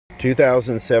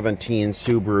2017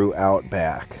 Subaru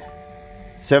Outback.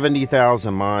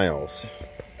 70,000 miles.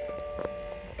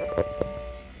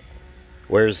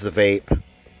 Where's the vape?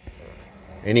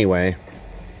 Anyway.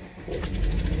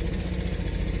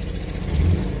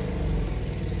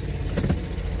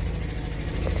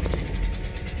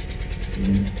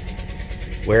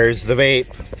 Where's the vape?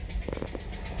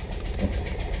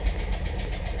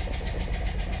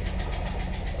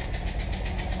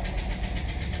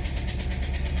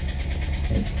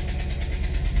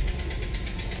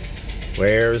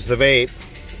 Where's the vape?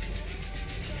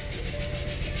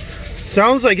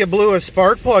 Sounds like it blew a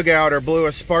spark plug out or blew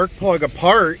a spark plug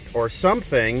apart or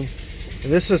something.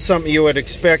 This is something you would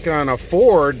expect on a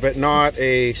Ford, but not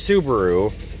a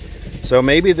Subaru. So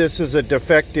maybe this is a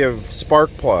defective spark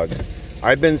plug.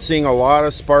 I've been seeing a lot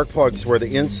of spark plugs where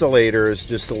the insulator is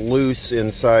just loose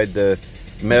inside the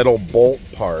metal bolt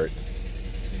part.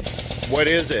 What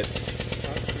is it?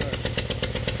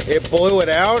 It blew it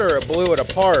out or it blew it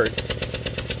apart?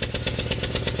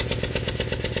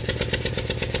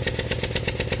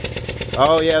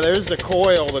 Oh yeah, there's the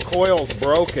coil. The coil's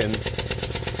broken.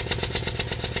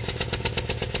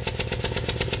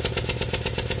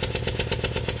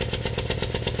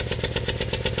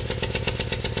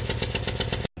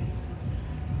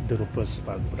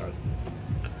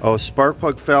 Oh, spark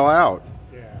plug fell out.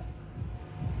 Yeah.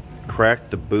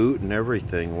 Cracked the boot and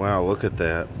everything. Wow, look at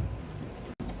that.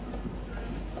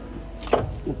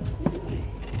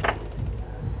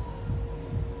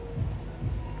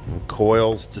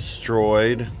 Coil's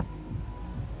destroyed.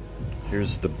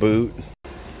 Here's the boot.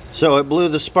 So it blew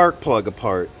the spark plug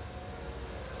apart.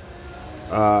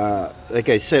 Like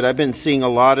I said, I've been seeing a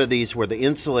lot of these where the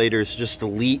insulator's just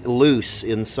loose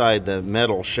inside the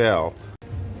metal shell.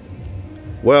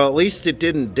 Well, at least it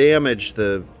didn't damage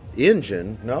the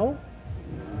engine, no?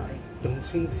 I don't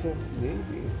think so.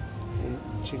 Maybe.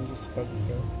 Change the spark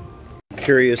plug.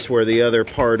 Curious where the other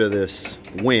part of this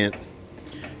went.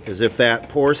 Because if that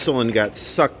porcelain got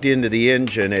sucked into the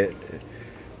engine, it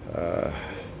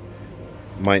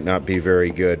might not be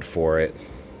very good for it.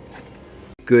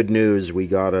 Good news, we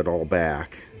got it all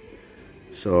back.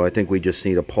 So I think we just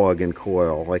need a plug and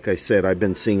coil. Like I said, I've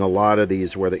been seeing a lot of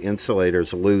these where the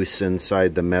insulator's loose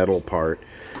inside the metal part.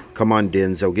 Come on,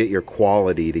 Denso, get your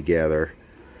quality together.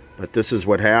 But this is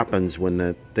what happens when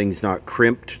the thing's not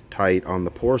crimped tight on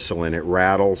the porcelain. It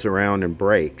rattles around and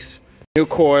breaks. New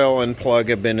coil and plug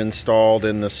have been installed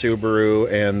in the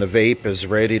Subaru, and the vape is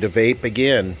ready to vape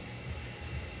again.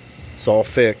 It's all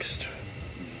fixed.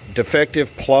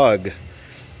 Defective plug.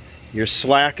 You're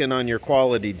slacking on your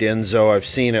quality, Denso. I've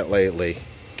seen it lately.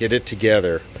 Get it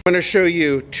together. I'm going to show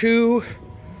you two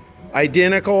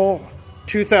identical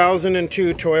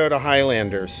 2002 Toyota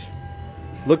Highlanders.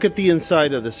 Look at the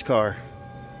inside of this car.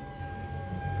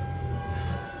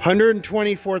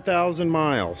 124,000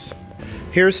 miles.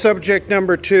 Here's subject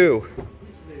number 2.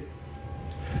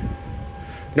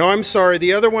 No, I'm sorry.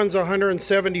 The other one's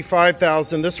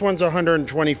 175,000. This one's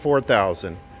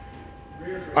 124,000.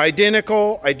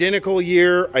 Identical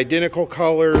year, identical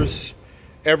colors,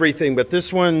 everything. But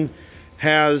this one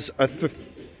has a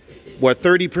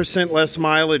 30% less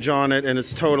mileage on it, and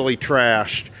it's totally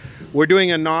trashed. We're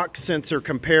doing a NOx sensor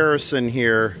comparison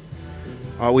here.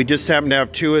 We just happen to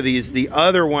have 2 of these. The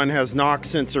other one has NOx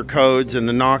sensor codes, and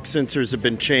the NOx sensors have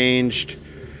been changed.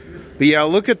 But yeah,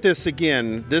 look at this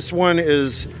again. This one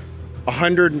is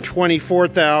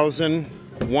 124,000,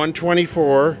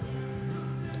 124.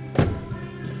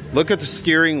 Look at the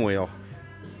steering wheel.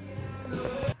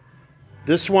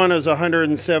 This one is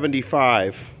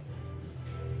 175.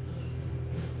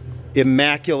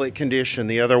 Immaculate condition.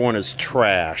 The other one is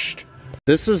trashed.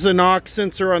 This is a NOx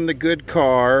sensor on the good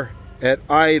car at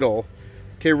idle.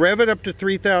 Okay, rev it up to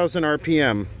 3,000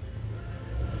 RPM.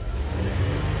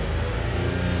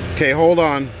 Okay, hold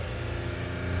on.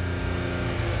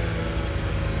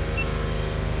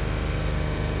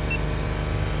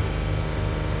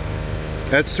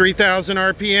 That's 3,000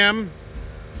 RPM.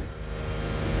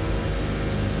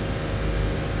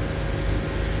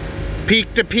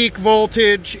 Peak to peak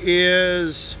voltage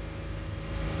is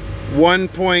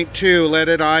 1.2. Let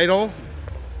it idle.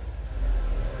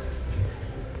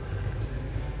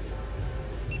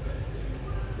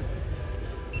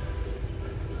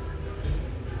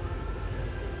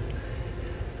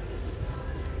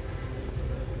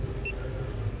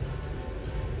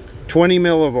 $20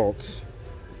 millivolts.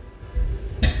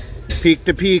 Peak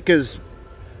to peak is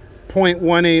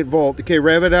 0.18 volt. Okay,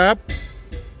 rev it up.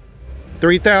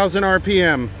 3,000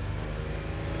 RPM.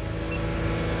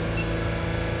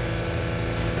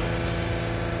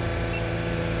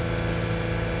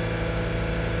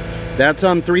 That's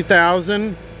on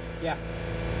 3,000? Yeah.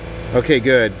 Okay,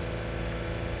 good.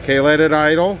 Okay, let it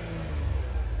idle.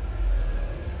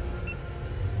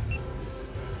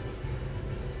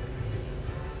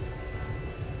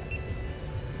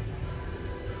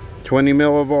 $20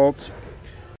 millivolts.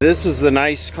 This is the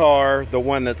nice car, the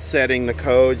one that's setting the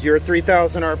codes. You're at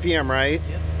 3,000 RPM, right?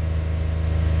 Yep.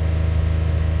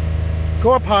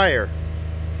 Go up higher.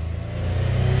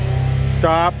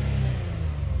 Stop.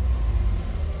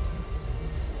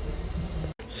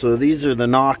 So these are the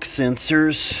knock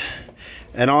sensors.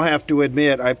 And I'll have to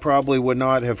admit, I probably would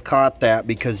not have caught that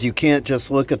because you can't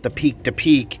just look at the peak to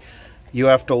peak. You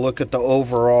have to look at the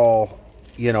overall,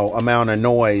 you know, amount of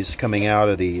noise coming out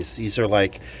of these. These are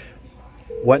like,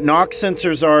 what knock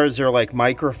sensors are is they're like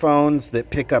microphones that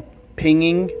pick up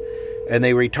pinging and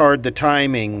they retard the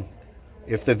timing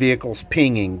if the vehicle's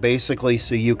pinging, basically,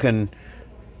 so you can,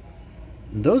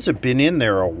 those have been in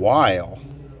there a while.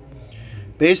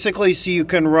 Basically, so you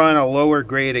can run a lower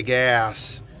grade of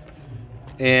gas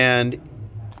and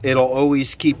it'll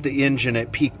always keep the engine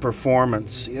at peak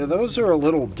performance. Yeah, those are a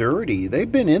little dirty.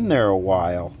 They've been in there a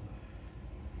while.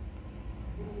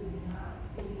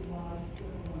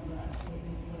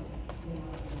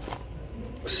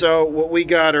 So what we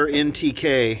got are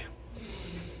NTK.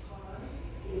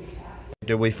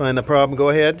 Did we find the problem? Go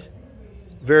ahead.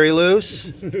 Very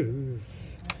loose?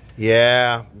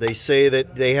 Yeah, they say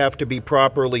that they have to be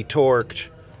properly torqued.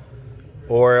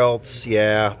 Or else,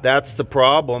 yeah, that's the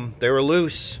problem. They were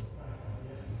loose.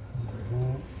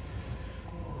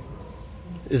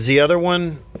 Is the other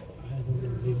one?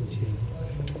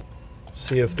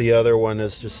 See if the other one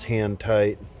is just hand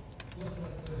tight.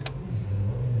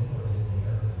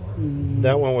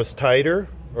 That one was tighter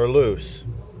or loose?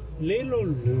 Little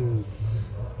loose.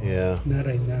 Yeah. Not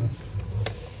right now.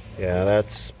 Yeah,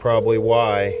 that's probably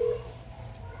why.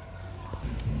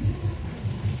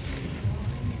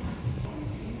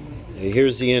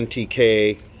 Here's the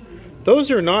NTK.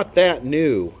 Those are not that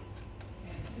new.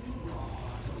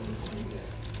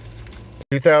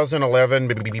 2011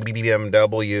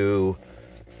 BMW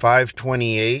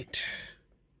 528.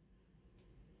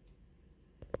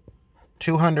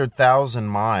 200,000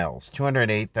 miles.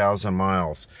 208,000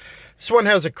 miles. This one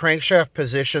has a crankshaft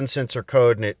position sensor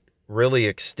code and it really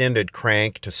extended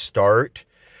crank to start.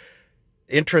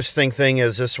 Interesting thing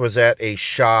is this was at a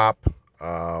shop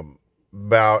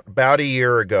about a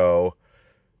year ago,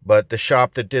 but the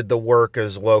shop that did the work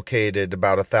is located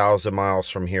about 1,000 miles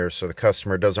from here, so the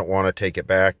customer doesn't want to take it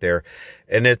back there.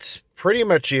 And it's pretty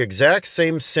much the exact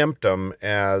same symptom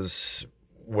as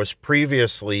was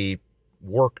previously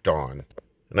worked on.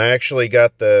 And I actually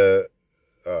got the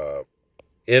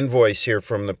invoice here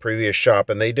from the previous shop,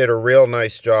 and they did a real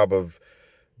nice job of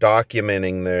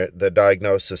documenting the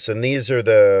diagnosis. And these are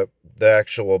the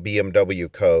actual BMW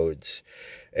codes.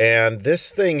 And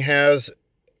this thing has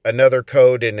another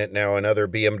code in it now, another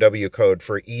BMW code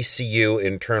for ECU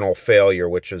internal failure,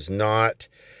 which is not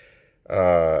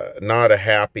a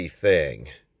happy thing.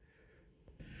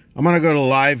 I'm going to go to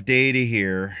live data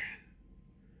here,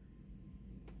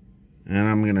 and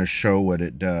I'm going to show what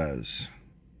it does,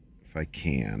 if I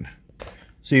can.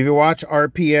 So if you watch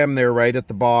RPM there right at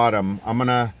the bottom, I'm going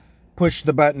to push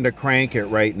the button to crank it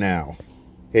right now.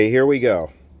 Okay, here we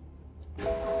go.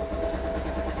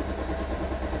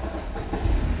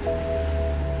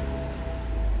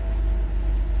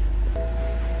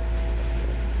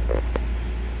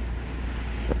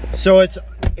 So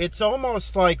it's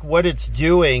almost like what it's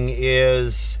doing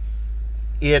is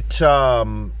it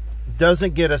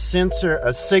doesn't get a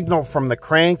signal from the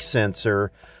crank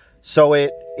sensor, so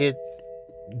it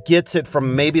gets it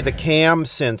from maybe the cam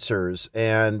sensors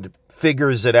and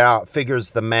figures it out, figures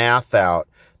the math out.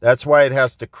 That's why it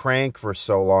has to crank for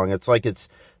so long. It's like it's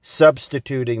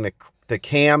substituting the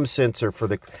cam sensor for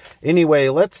the... Anyway,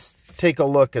 let's take a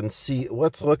look and see.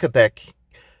 Let's look at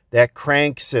that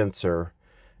crank sensor.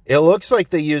 It looks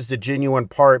like they used a genuine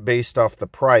part based off the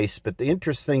price, but the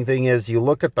interesting thing is you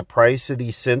look at the price of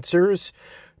these sensors.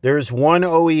 There's one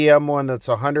OEM one that's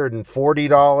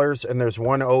 $140, and there's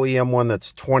one OEM one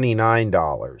that's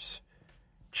 $29.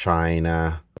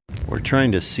 China. We're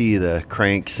trying to see the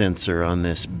crank sensor on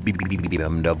this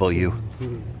BMW.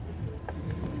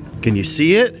 Can you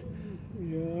see it?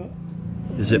 Yeah.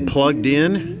 Is it plugged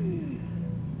in?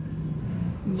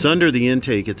 It's under the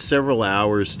intake. It's several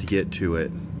hours to get to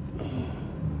it.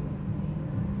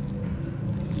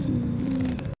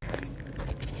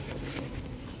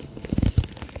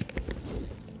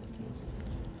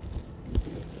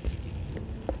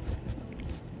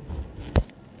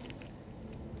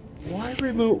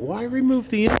 Why remove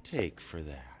the intake for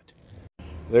that?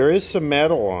 There is some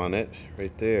metal on it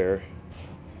right there.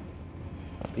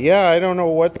 Yeah, I don't know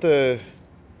what the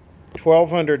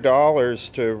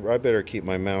 $1,200 to... I better keep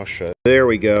my mouth shut. There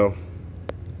we go.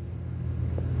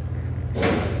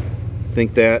 I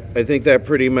think that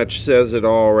pretty much says it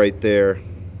all right there.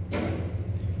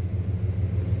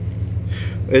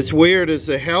 It's weird, as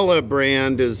the Hella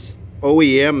brand is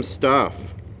OEM stuff.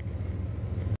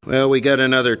 Well, we got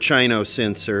another Chino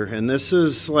sensor, and this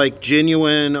is like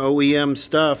genuine OEM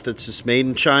stuff that's just made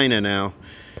in China now.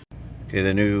 Okay,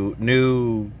 the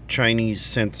new Chinese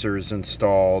sensors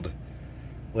installed.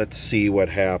 Let's see what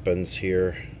happens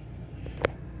here.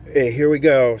 Hey, here we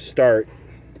go. Start.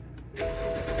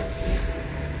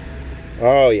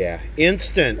 Oh yeah,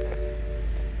 instant.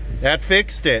 That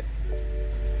fixed it.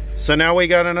 So now we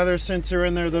got another sensor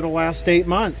in there that'll last 8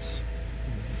 months.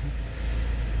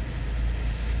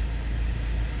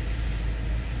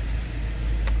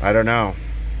 I don't know.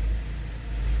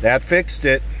 That fixed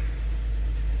it.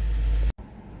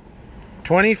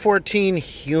 2014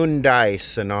 Hyundai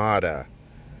Sonata.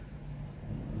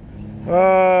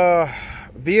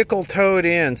 Vehicle towed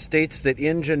in, states that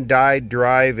engine died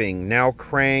driving, now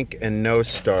crank and no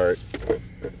start.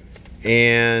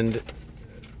 And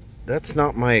that's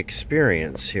not my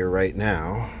experience here right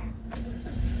now.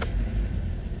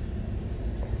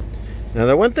 Now,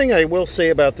 the one thing I will say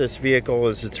about this vehicle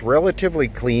is it's relatively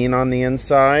clean on the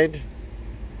inside.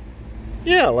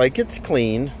 Yeah, like it's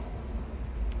clean.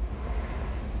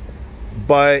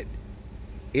 But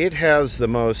it has the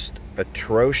most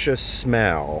atrocious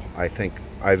smell I think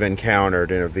I've encountered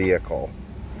in a vehicle.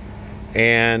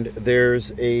 And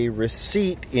there's a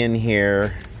receipt in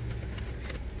here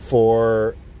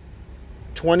for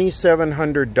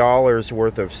 $2,700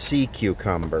 worth of sea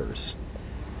cucumbers.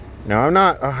 Now, I'm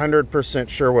not 100%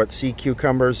 sure what sea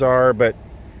cucumbers are, but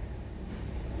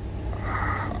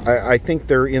I think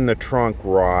they're in the trunk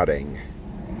rotting.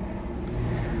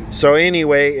 So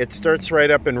anyway, it starts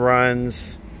right up and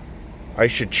runs. I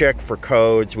should check for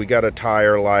codes. We got a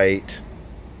tire light.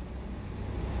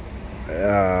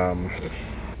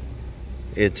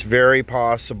 It's very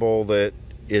possible that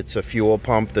it's a fuel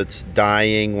pump that's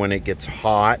dying when it gets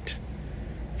hot.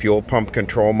 Fuel pump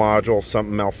control module,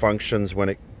 something malfunctions when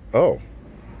it... Oh,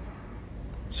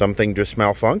 something just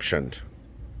malfunctioned.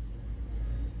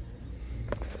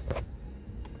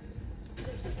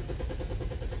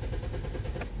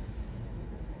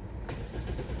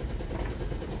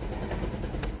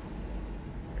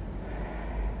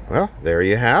 Well, there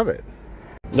you have it.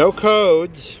 No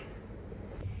codes.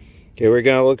 Okay, we're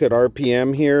going to look at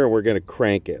RPM here, and we're going to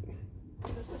crank it.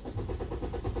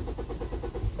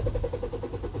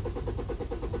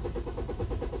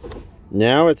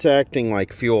 Now it's acting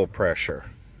like fuel pressure.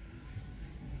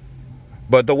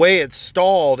 But the way it's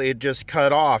stalled, it just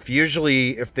cut off.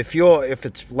 Usually if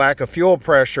it's lack of fuel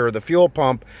pressure, the fuel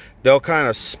pump, they'll kind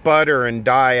of sputter and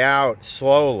die out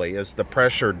slowly as the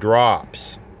pressure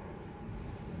drops.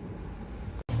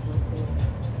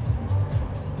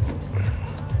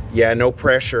 Yeah, no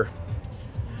pressure.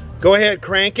 Go ahead,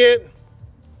 crank it.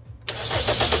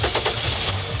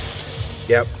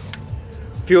 Yep.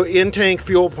 In-tank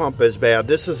fuel pump is bad.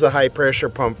 This is a high pressure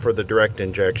pump for the direct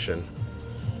injection.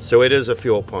 So it is a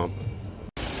fuel pump.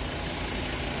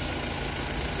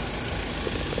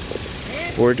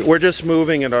 We're just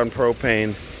moving it on propane.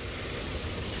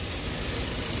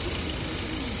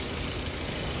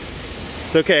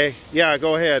 It's okay. Yeah,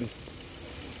 go ahead.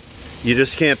 You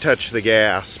just can't touch the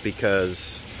gas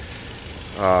because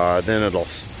then it'll,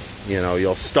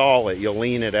 you'll stall it. You'll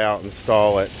lean it out and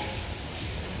stall it.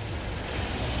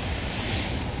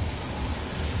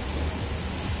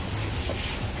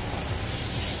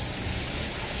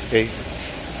 Okay.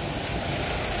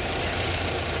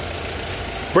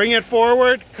 Bring it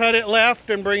forward, cut it left,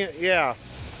 and bring it, yeah.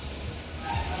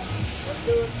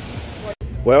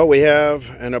 Well, we have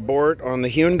an abort on the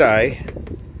Hyundai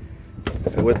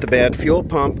with the bad fuel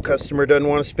pump. Customer doesn't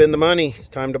want to spend the money. It's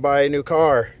time to buy a new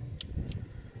car.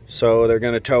 So they're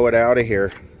going to tow it out of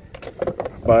here.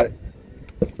 But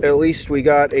at least we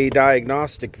got a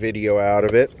diagnostic video out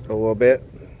of it a little bit.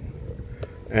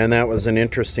 And that was an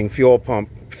interesting fuel pump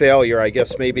failure. I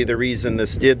guess maybe the reason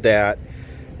this did that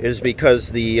is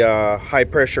because the high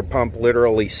pressure pump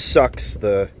literally sucks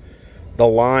the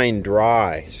line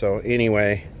dry. So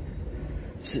anyway,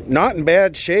 it's not in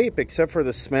bad shape except for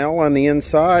the smell on the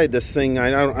inside. This thing,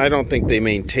 I don't think they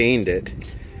maintained it.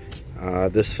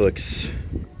 This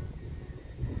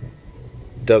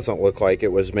doesn't look like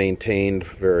it was maintained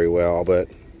very well, but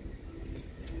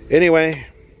anyway,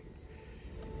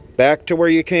 back to where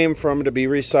you came from to be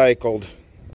recycled.